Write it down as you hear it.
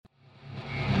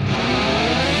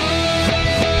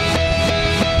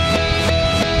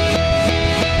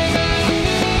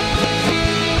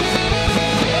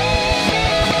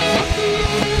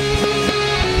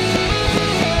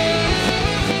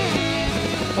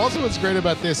Also, what's great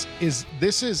about this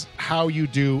is how you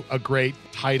do a great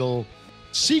title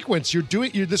sequence. You're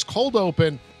this cold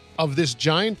open of this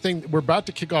giant thing. We're about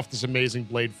to kick off this amazing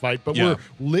Blade fight, but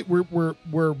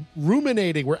we're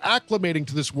ruminating, we're acclimating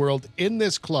to this world in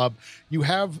this club. You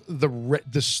have the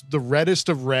reddest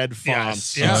of red fonts.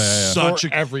 Such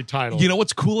every title. You know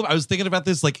what's cool? I was thinking about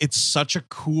this. Like, it's such a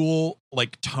cool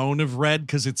like tone of red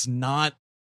because it's not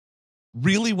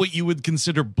really what you would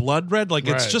consider blood red. Like,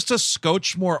 it's just a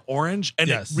scotch more orange, and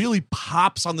it really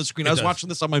pops on the screen. I was watching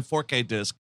this on my 4K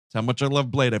disc. How much I love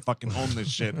Blade. I fucking own this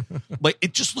shit. Like,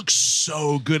 it just looks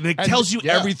so good. And it tells you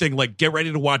everything. Like, get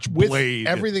ready to watch Blade. With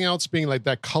everything else being like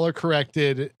that color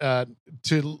corrected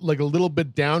to like a little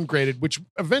bit downgraded, which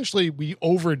eventually we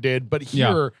overdid, but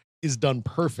here is done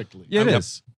perfectly. Yeah, it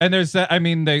is. And there's that, I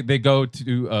mean, they go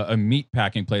to a meat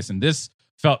packing place, and this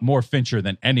felt more Fincher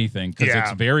than anything because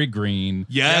it's very green.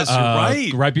 Yes, you're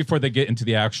right. Right before they get into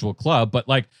the actual club. But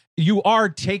like, you are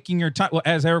taking your time. Well,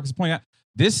 as Eric was pointing out,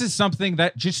 this is something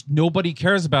that just nobody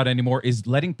cares about anymore, is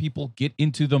letting people get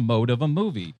into the mode of a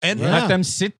movie and let them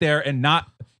sit there and not,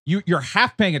 you're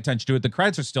half paying attention to it. The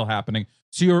credits are still happening.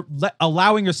 So you're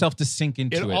allowing yourself to sink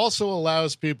into it. It also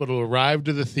allows people to arrive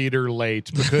to the theater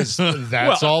late because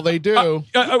that's all they do.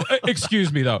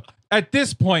 Excuse me, though. At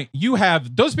this point, you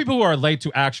have those people who are late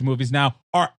to action movies now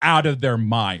are out of their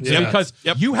minds because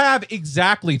you have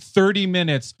exactly 30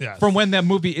 minutes from when that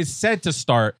movie is said to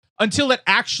start until it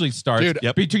actually starts.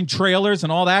 Dude, between trailers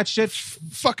and all that shit,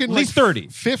 fucking at least 30.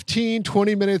 15,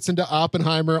 20 minutes into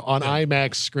Oppenheimer on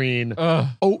IMAX screen.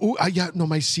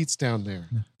 My seat's down there.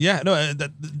 Yeah, no,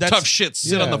 that's tough shit.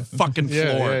 Sit on the fucking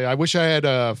floor. I wish I had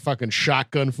a fucking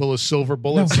shotgun full of silver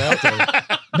bullets out there.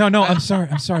 No, I'm sorry.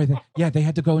 They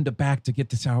had to go in the back to get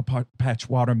the Sour Patch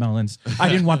watermelons. I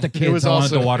didn't want the kids. It was I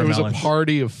wanted the it watermelons. was a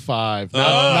party of 5.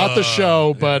 Not the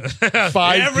show, but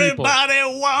 5 Everybody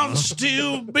people. wants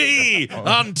to be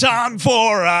on time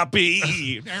for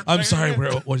RP. I'm sorry,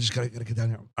 we're just gotta get down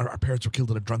here. Our parents were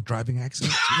killed in a drunk driving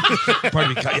accident.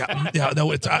 Pardon me.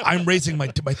 No, I'm raising my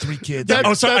 3 kids.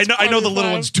 Sorry. I know the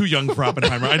little one's too young for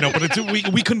Oppenheimer. I know, but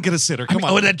we couldn't get a sitter. Come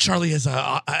on. Oh, and then Charlie has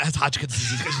Hodgkin's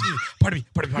disease. Pardon me.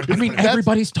 I mean,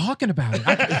 everybody's talking about it.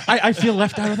 I feel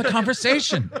left out of the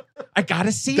conversation. I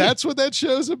gotta see That's what that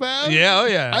show's about? Yeah, oh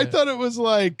yeah. I thought it was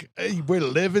like, hey, we're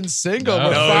living single,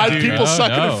 No, but 5 dude, people no,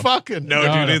 sucking no. and fucking.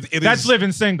 No, dude, it that's is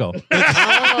living single.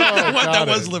 that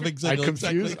was living single. I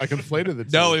confused. I conflated the two.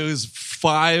 No, it was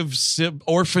 5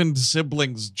 orphaned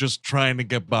siblings just trying to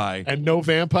get by. And no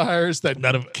vampires that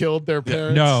killed their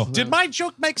parents. No. Did my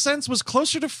joke make sense? Was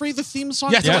Closer to Free the theme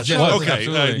song? Yes, it was. Okay.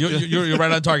 Absolutely. You're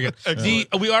right on target.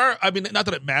 I mean, not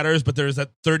that it matters, but there's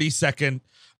that 30-second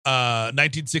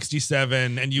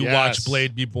 1967, and you watch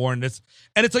Blade be born. It's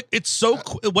like, it's so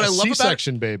what I love about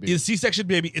C-section baby. is C-section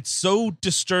baby. It's so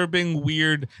disturbing,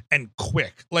 weird, and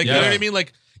quick. Like, you know what I mean?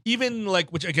 Like, even like,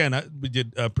 which again, we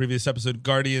did a previous episode,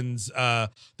 Guardians,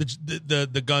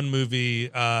 the gun movie,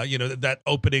 that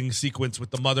opening sequence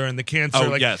with the mother and the cancer. Oh,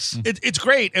 like, yes. It's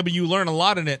great. I mean, you learn a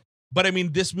lot in it. But I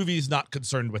mean, this movie is not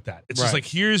concerned with that. It's just like,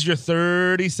 here's your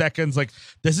 30 seconds. Like,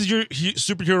 this is your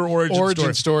superhero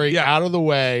origin story out of the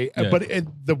way. Yeah. But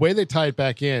the way they tie it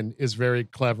back in is very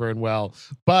clever and well.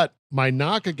 But my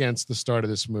knock against the start of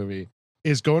this movie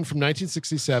is going from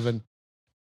 1967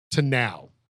 to now.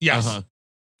 Yes.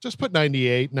 Just put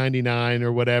 98, 99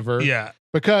 or whatever. Yeah.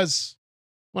 Because,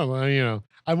 well,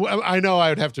 I know I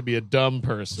would have to be a dumb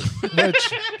person,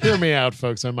 which, hear me out,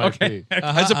 folks, I might be.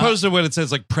 As opposed to when it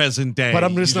says like present day. But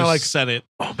I'm just not like, said it.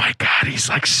 Oh my God, he's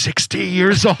like 60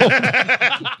 years old.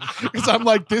 Because I'm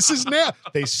like, this is now.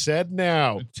 They said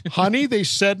now. Honey, they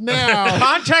said now.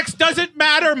 Context doesn't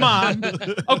matter, Mom.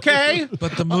 Okay?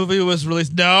 But the movie was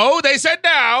released. No, they said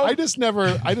now. I just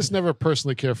never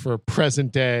personally care for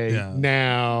present day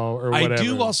now or whatever. I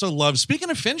do also love, speaking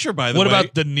of Fincher, by the way. What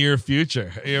about the near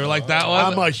future? You like that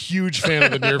one? I'm a huge fan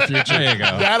of the near future. There you go.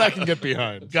 That I can get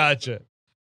behind. Gotcha.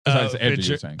 Besides Ed, Fincher.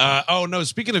 you're saying. No,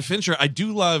 speaking of Fincher, I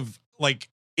do love, like,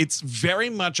 it's very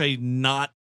much a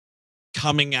not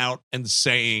coming out and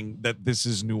saying that this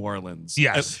is New Orleans.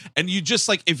 Yes. And you just,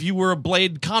 like, if you were a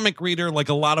Blade comic reader, like,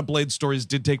 a lot of Blade stories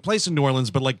did take place in New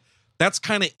Orleans, but, like, that's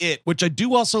kind of it, which I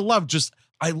do also love. Just,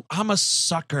 I'm a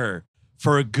sucker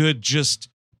for a good, just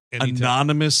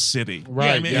anonymous city. Right.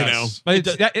 Yeah, I mean, yes. But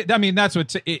that's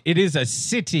what it is, a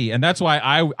city, and that's why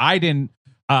I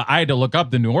had to look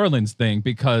up the New Orleans thing,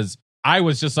 because I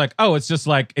was just like, oh, it's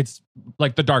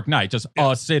like The Dark Knight, just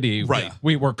a city. Right.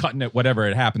 We were cutting it whatever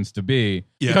it happens to be.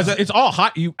 Yeah. Because it's all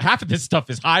high. Half of this stuff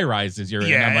is high rises. You're in.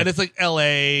 Yeah, I'm and it's like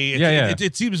L.A.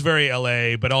 It seems very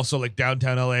L.A., but also like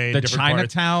downtown L.A. The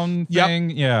Chinatown thing.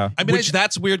 Yep. Yeah. I mean,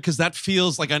 that's weird because that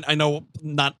feels like I know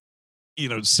not,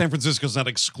 San Francisco's not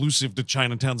exclusive to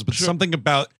Chinatowns, but something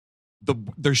about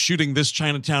they're shooting this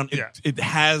Chinatown. It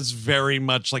has very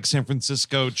much like San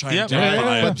Francisco Chinatown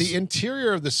vibes. But the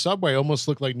interior of the subway almost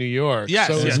looked like New York. Yes,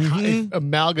 so it's kind of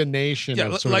amalgamation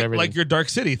of sort of everything. like your Dark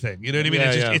City thing. You know what I mean?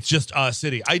 It's just a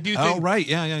city. I do think. Oh right,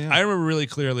 yeah. I remember really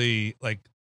clearly. Like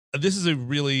this is a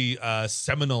really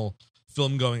seminal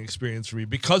film going experience for me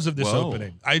because of this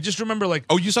opening. I just remember like,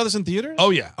 oh, you saw this in theaters? Oh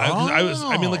yeah, I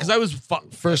was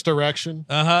first erection.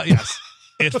 Yes.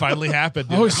 It finally happened.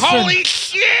 Oh, holy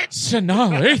shit!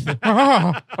 Sonali.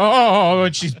 Oh,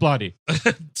 and she's bloody.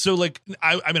 So, like,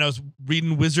 I was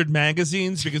reading Wizard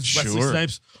magazines because Wesley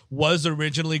Snipes was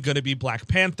originally going to be Black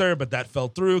Panther, but that fell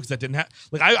through because that didn't happen.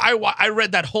 Like, I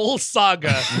read that whole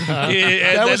saga.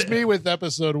 That was me with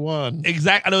episode 1.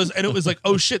 Exactly. And it was like,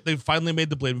 oh shit, they finally made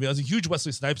the Blade movie. I was a huge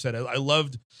Wesley Snipes fan. I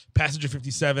loved Passenger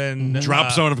 57.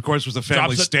 Drop Zone, of course, was a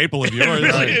family staple of yours.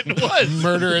 It was.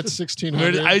 Murder at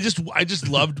 1600. I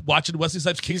just loved watching Wesley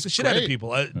Snipes kick the shit out of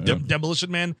people.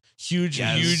 Demolition Man, huge,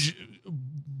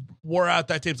 wore out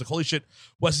that tape. It's like, holy shit,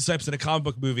 Wesley Snipes in a comic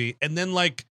book movie. And then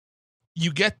like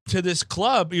you get to this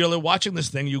club, you're like watching this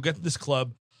thing, you get to this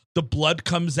club, the blood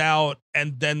comes out,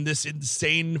 and then this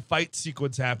insane fight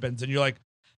sequence happens, and you're like,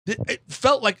 it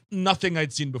felt like nothing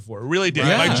I'd seen before. It really did.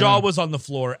 Yeah. My jaw was on the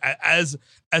floor as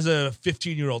a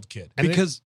 15-year-old kid.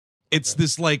 Because it's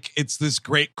this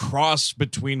great cross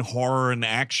between horror and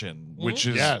action, which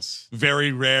is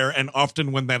very rare. And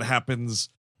often when that happens,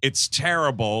 it's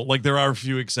terrible. Like there are a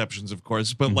few exceptions, of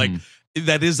course, but like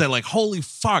that like, holy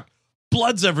fuck,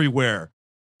 blood's everywhere.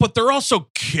 But they're also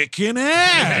kicking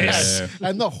ass. Yeah.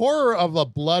 And the horror of a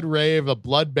blood rave, a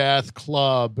bloodbath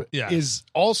club is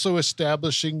also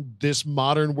establishing this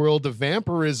modern world of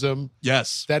vampirism.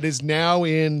 Yes. That is now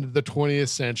in the 20th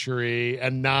century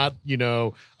and not,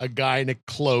 a guy in a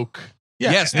cloak.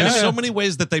 Yeah. Yes. There's so many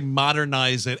ways that they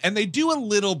modernize it. And they do a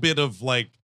little bit of like,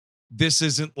 this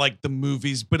isn't like the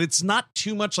movies, but it's not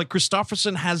too much. Like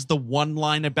Christopherson has the one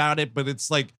line about it, but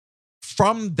it's like,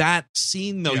 from that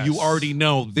scene, though, you already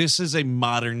know this is a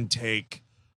modern take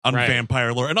on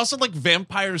vampire lore, and also like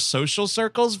vampire social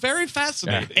circles. Very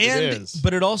fascinating,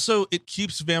 but it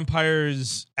keeps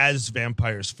vampires as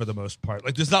vampires for the most part.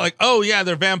 Like it's not like, oh yeah,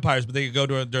 they're vampires, but they could go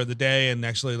during the day and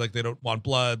actually like they don't want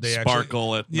blood. They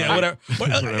sparkle it, whatever.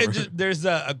 There's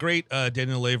a great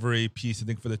Daniel Avery piece, I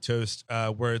think, for the Toast,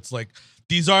 where it's like,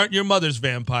 these aren't your mother's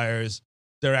vampires.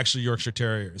 They're actually Yorkshire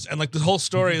Terriers. And like the whole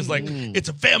story is like, it's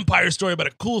a vampire story about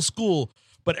a cool school,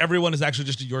 but everyone is actually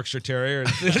just a Yorkshire Terrier.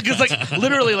 Because like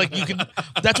literally like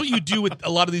that's what you do with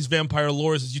a lot of these vampire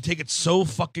lores is you take it so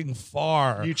fucking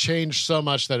far. You change so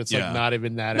much that it's like not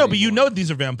even that No, anymore. But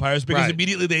these are vampires because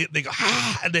immediately they go,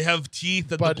 and they have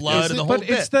teeth and the blood and the whole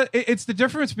bit. It's the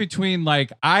difference between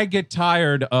like, I get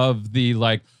tired of the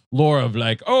like, lore of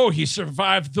like, oh, he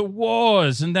survived the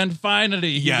wars and then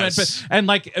finally he went. And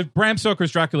like Bram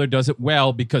Stoker's Dracula does it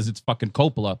well because it's fucking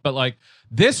Coppola. But like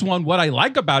this one, what I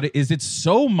like about it is it's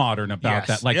so modern about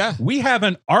that. Like we have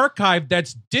an archive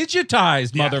that's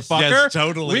digitized, motherfucker. Yes,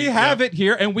 totally. We have it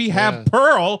here, and we have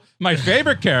Pearl, my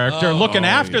favorite character, looking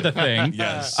after the thing.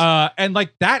 And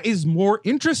like that is more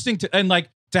interesting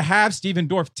to have Stephen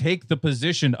Dorff take the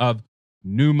position of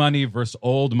new money versus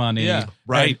old money,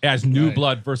 as new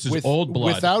blood versus old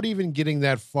blood, without even getting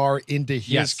that far into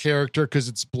his character, because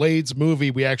it's Blade's movie.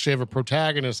 We actually have a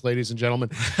protagonist, ladies and gentlemen.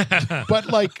 But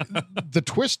like the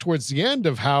twist towards the end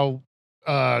of how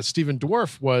Stephen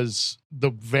Dorff was the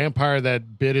vampire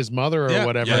that bit his mother or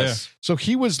whatever. So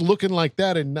he was looking like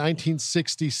that in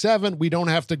 1967. We don't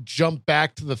have to jump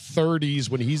back to the 30s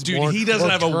when he's born. He doesn't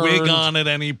have a wig on at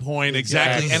any point.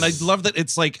 Exactly. And I love that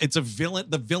it's a villain.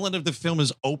 The villain of the film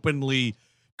is openly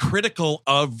critical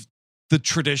of the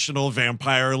traditional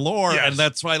vampire lore. And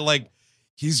that's why like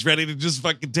he's ready to just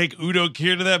fucking take Udo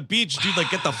Kier to that beach, dude. Like,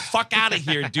 get the fuck out of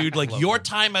here, dude. Like, your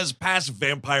time has passed,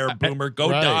 vampire boomer. Go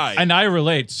die. And I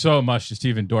relate so much to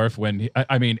Stephen Dorff when,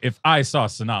 I mean, if I saw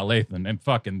Sanaa Lathan in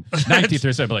fucking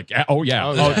 1937, I'd be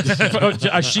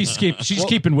like, she's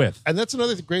keeping with. And that's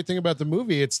another great thing about the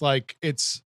movie. It's like,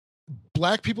 it's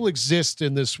Black people exist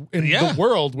in the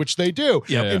world, which they do.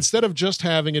 Instead of just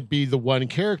having it be the one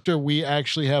character, we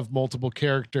actually have multiple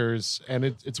characters, and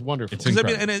it's wonderful.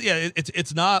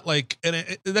 It's not like,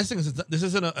 and this thing is, this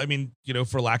isn't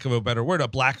for lack of a better word, a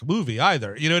black movie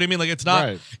either. You know what I mean? Like it's not.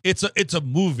 Right. It's a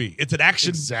movie. It's an action.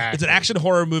 Exactly. It's an action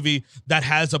horror movie that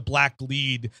has a black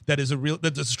lead. That's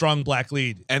a strong black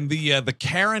lead. And the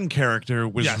Karen character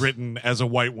was written as a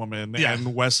white woman,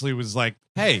 and Wesley was like,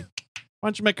 "Hey, why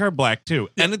don't you make her black too?"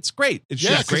 And it's great. It's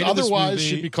just great. Otherwise,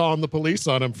 she'd be calling the police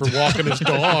on him for walking his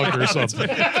dog or something.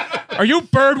 Are you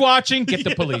bird watching? Get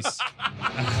the police.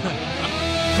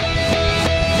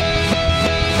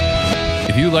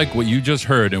 If you like what you just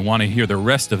heard and want to hear the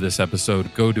rest of this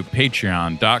episode, go to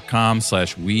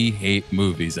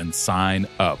patreon.com/WeHateMovies and sign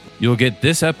up. You'll get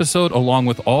this episode along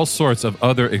with all sorts of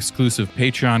other exclusive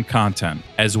Patreon content,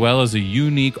 as well as a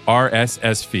unique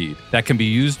RSS feed that can be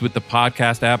used with the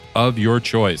podcast app of your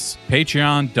choice.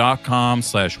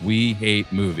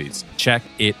 Patreon.com/WeHateMovies. Check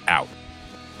it out.